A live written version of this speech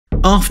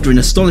After an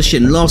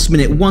astonishing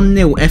last-minute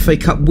 1-0 FA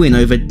Cup win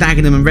over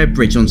Dagenham and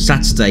Redbridge on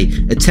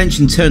Saturday,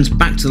 attention turns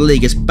back to the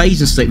league as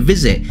Basingstoke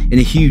visit in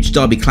a huge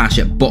derby clash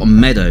at Bottom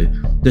Meadow.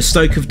 The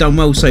Stoke have done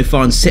well so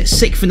far and sit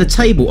 6th in the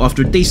table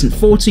after a decent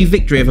 4-2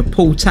 victory over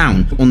Bracknell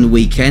Town on the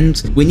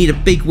weekend. We need a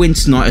big win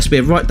tonight as we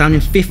are right down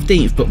in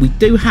 15th, but we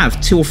do have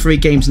 2 or 3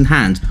 games in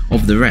hand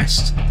of the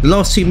rest. The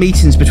last 2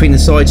 meetings between the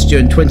sides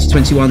during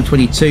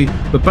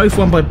 2021-22 were both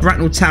won by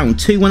Bracknell Town,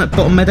 2-1 at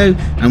Bottom Meadow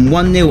and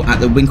 1-0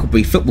 at the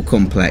Winklebury Football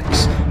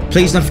Complex.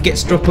 Please don't forget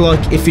to drop a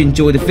like if you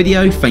enjoyed the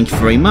video, thank you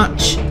very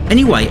much.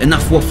 Anyway,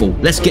 enough waffle,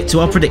 let's get to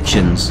our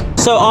predictions.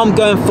 So I'm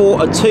going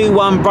for a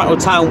 2-1 Bracknell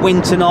Town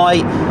win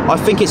tonight. I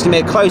think it's going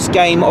to be a close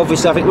game.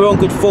 Obviously, I think we're on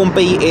good form,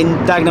 beating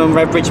Dagenham and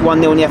Redbridge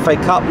 1-0 in the FA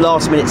Cup,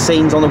 last minute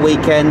scenes on the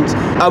weekend.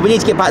 We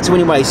need to get back to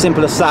winning ways,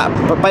 simple as that.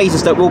 But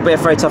Basingstoke will be a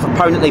very tough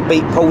opponent. They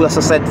beat Poole, as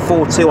I said,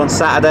 4-2 on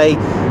Saturday.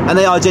 And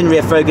they are generally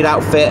a very good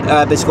outfit.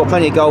 They scored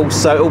plenty of goals,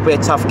 so it will be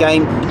a tough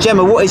game.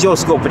 Gemma, what is your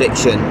score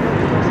prediction?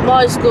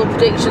 My score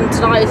prediction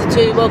tonight is a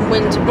 2-1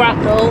 win to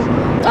Bracknell.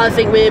 I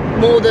think we're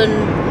more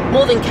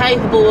than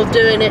capable of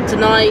doing it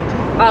tonight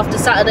after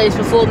Saturday's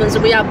performance,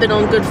 and we have been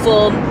on good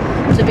form,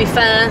 to be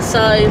fair.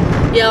 So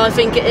yeah, I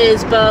think it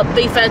is, but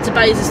be fair to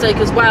Basingstoke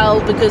as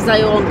well, because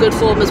they are on good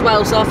form as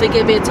well. So I think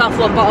it'll be a tough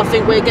one, but I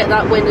think we'll get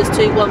that win as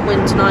 2-1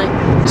 win tonight.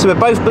 So we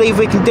both believe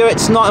we can do it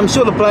tonight. I'm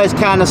sure the players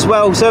can as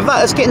well. So with that,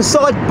 let's get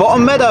inside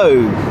Bottom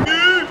Meadow.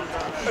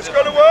 It's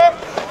going to work.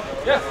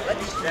 Yeah.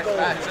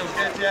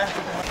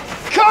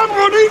 Come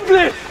on,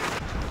 English!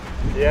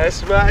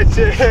 Yes,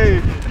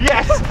 Mattitude!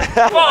 Yes!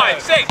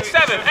 5, 6,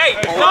 7,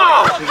 8, 9,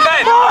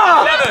 10,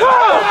 11,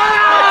 12.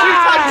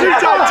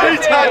 Two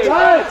times!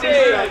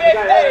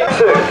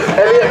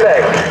 Elliot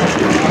Legg.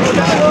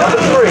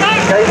 Number 3,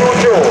 Cable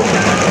George.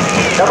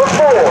 Number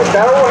 4,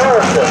 Darryl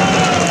Harrison.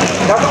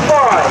 Number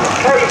 5,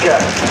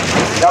 Cager.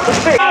 Number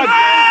 6.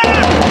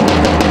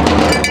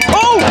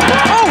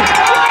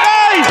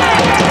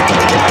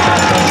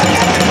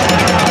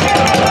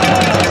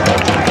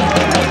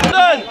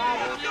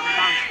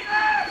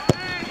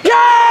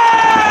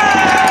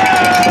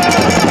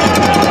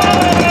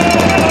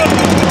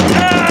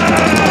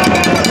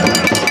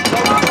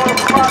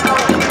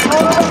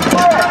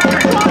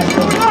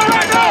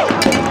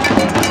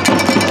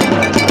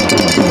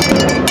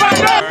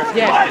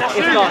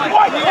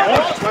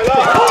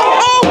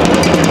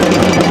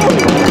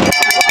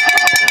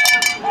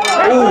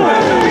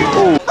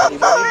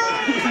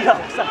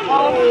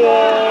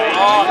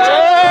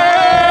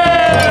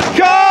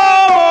 Come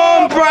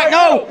on,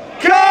 Bracknell!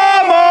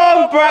 Come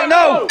on,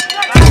 Bracknell!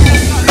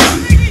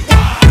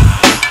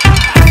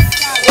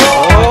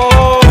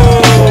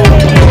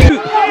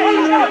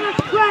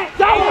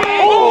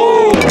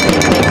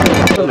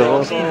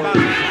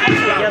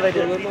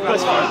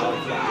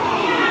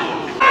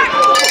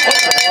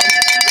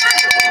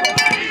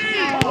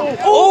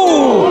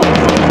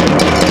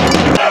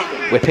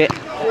 Whip it.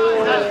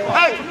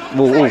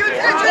 Ooh, ooh.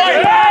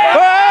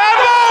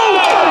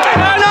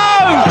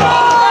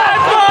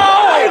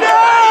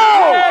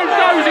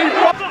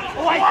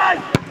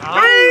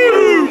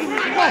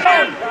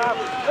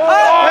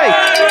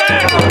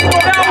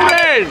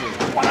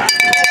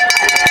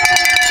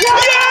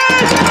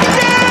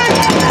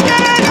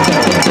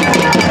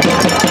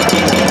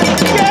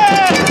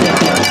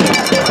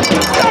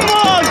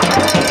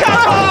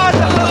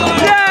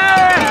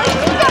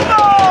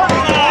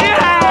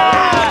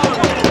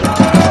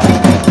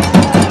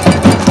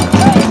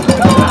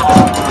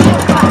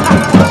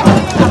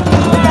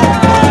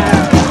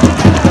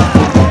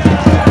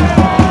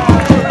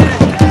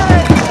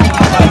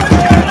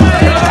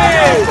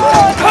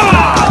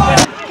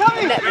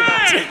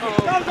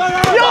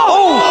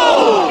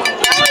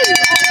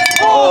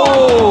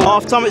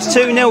 Time it's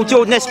 2-0.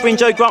 Jordan Esper and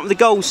Joe Grant with the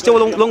goals.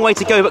 Still a long way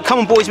to go, but come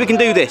on, boys, we can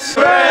do this.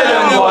 Red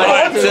and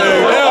white,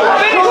 2-0.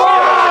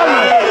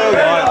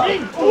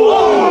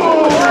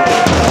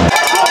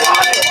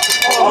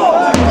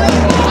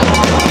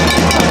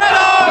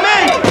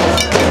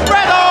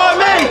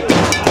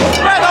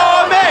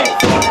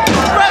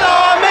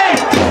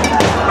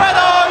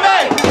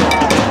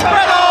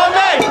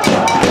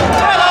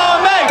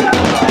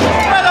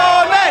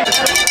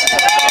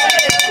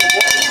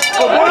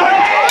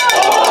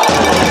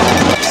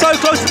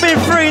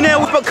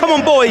 Come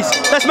on, boys,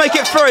 let's make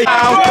it 3.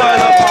 Come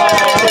on!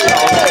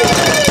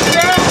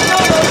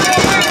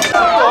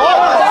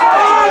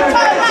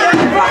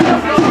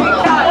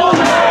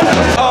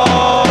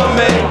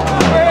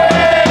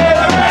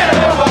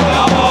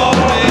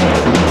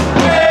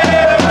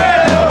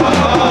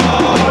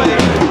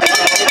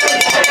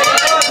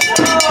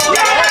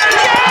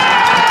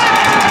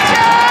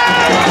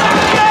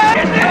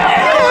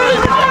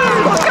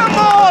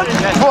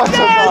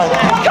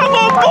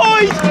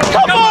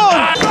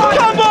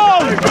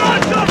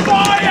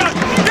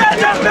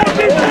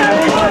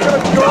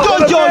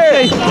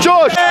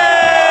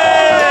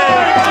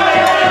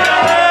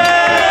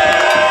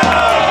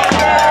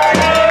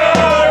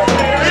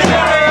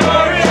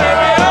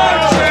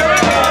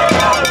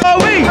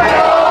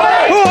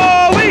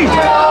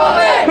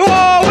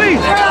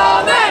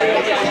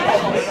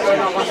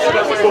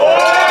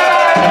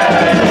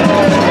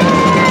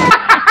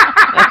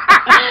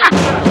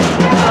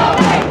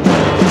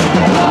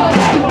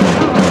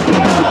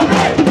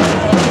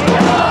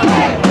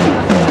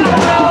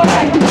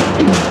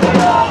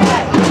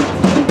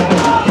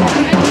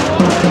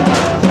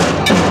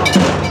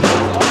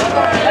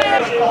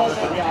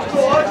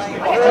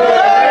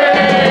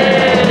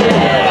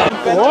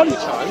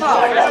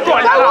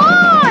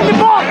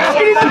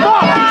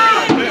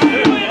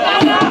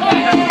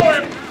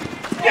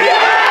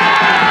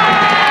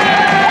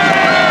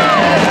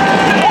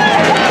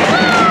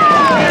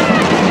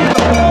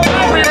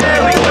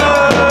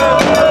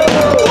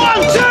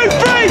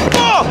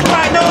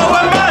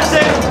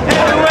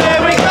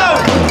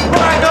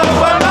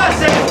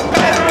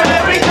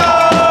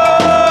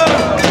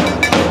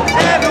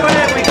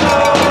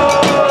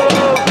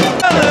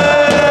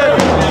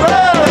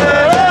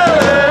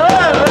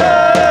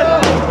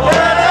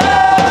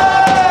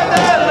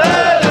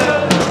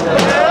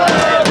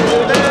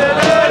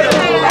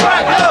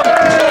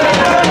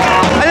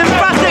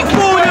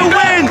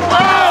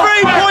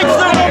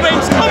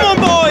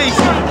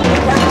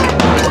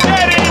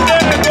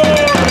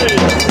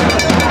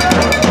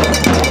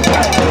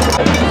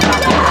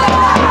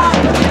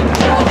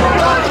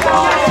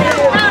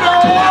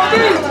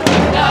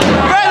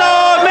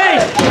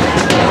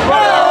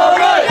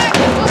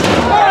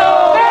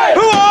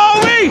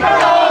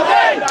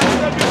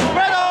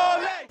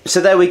 So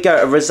there we go,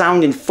 a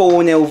resounding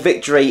 4-0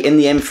 victory in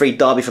the M3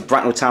 derby for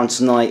Bracknell Town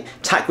tonight.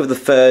 Tack with the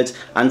third,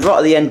 and right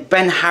at the end,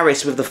 Ben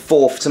Harris with the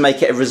fourth to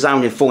make it a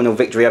resounding 4-0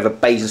 victory over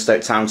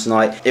Basingstoke Town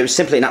tonight. It was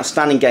simply an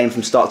outstanding game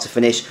from start to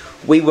finish.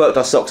 We worked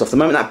our socks off. The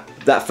moment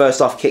that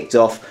first half kicked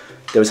off,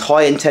 there was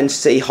high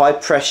intensity, high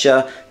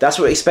pressure. That's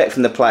what we expect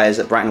from the players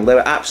at Bracknell. They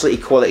were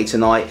absolutely quality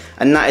tonight,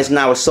 and that is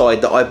now a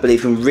side that I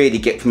believe can really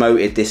get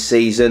promoted this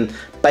season.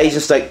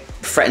 Basingstoke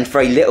threatened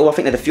very little. I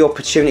think they had a few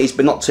opportunities,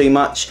 but not too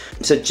much.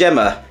 So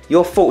Gemma,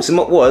 your thoughts on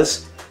what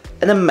was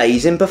an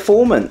amazing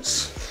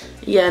performance?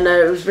 Yeah,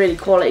 no, it was really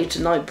quality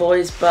tonight,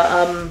 boys, but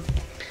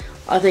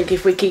I think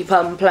if we keep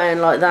playing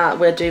like that,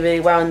 we'll do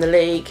really well in the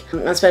league,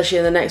 especially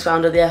in the next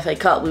round of the FA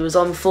Cup. We was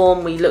on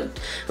form, we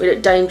looked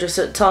dangerous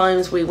at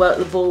times, we worked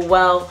the ball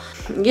well.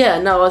 Yeah,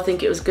 no, I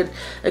think it was good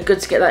to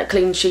get that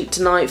clean sheet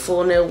tonight,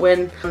 4-0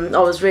 win. I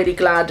was really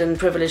glad and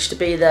privileged to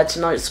be there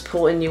tonight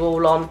supporting you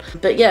all on.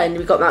 But yeah, and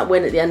we got that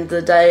win at the end of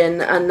the day,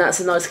 and that's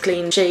a nice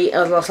clean sheet,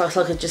 like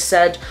I just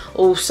said.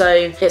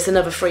 Also, it's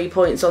another 3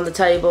 points on the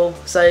table,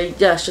 so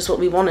yeah, it's just what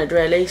we wanted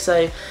really.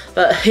 So,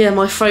 but yeah,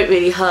 my throat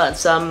really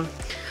hurts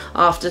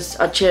after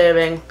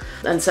cheering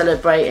and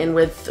celebrating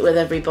with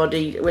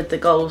everybody with the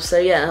goals. So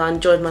yeah, I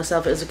enjoyed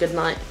myself, it was a good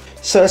night.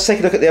 So let's take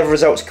a look at the other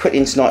results quickly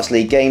in tonight's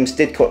league games.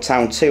 Didcot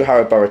Town 2,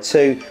 Harrow Borough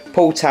 2,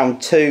 Poole Town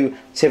 2,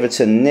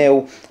 Tiverton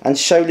 0, and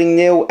Sholing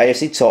 0,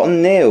 AFC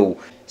Totton 0.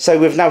 So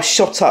we've now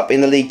shot up in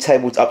the league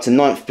table up to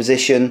 9th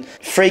position.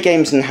 3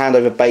 games in hand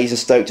over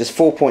Basingstoke, just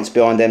 4 points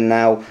behind them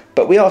now.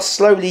 But we are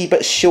slowly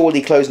but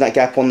surely closing that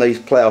gap on those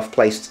playoff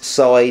placed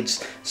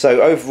sides.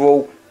 So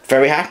overall,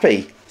 very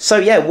happy. So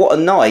yeah, what a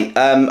night.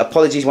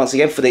 Apologies once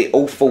again for the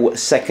awful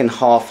second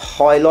half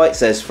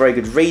highlights. There's very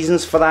good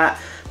reasons for that,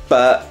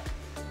 but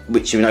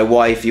which you know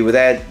why if you were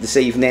there this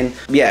evening.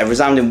 Yeah, a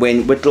resounding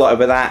win. We're delighted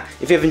with that.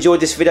 If you've enjoyed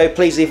this video,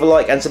 please leave a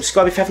like and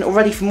subscribe if you haven't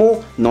already for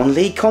more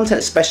non-league content,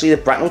 especially the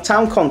Bracknell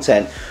Town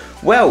content.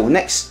 Well,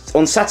 next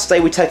on Saturday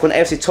we take on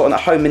AFC Totton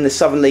at home in the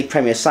Southern League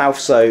Premier South,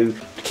 so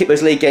keep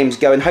those league games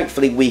going.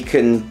 Hopefully we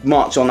can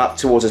march on up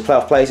towards those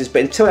playoff places.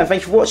 But until then,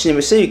 thank you for watching, and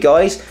we'll see you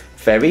guys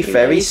very,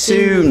 very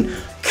soon.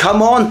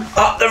 Come on,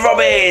 up the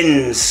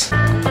Robins!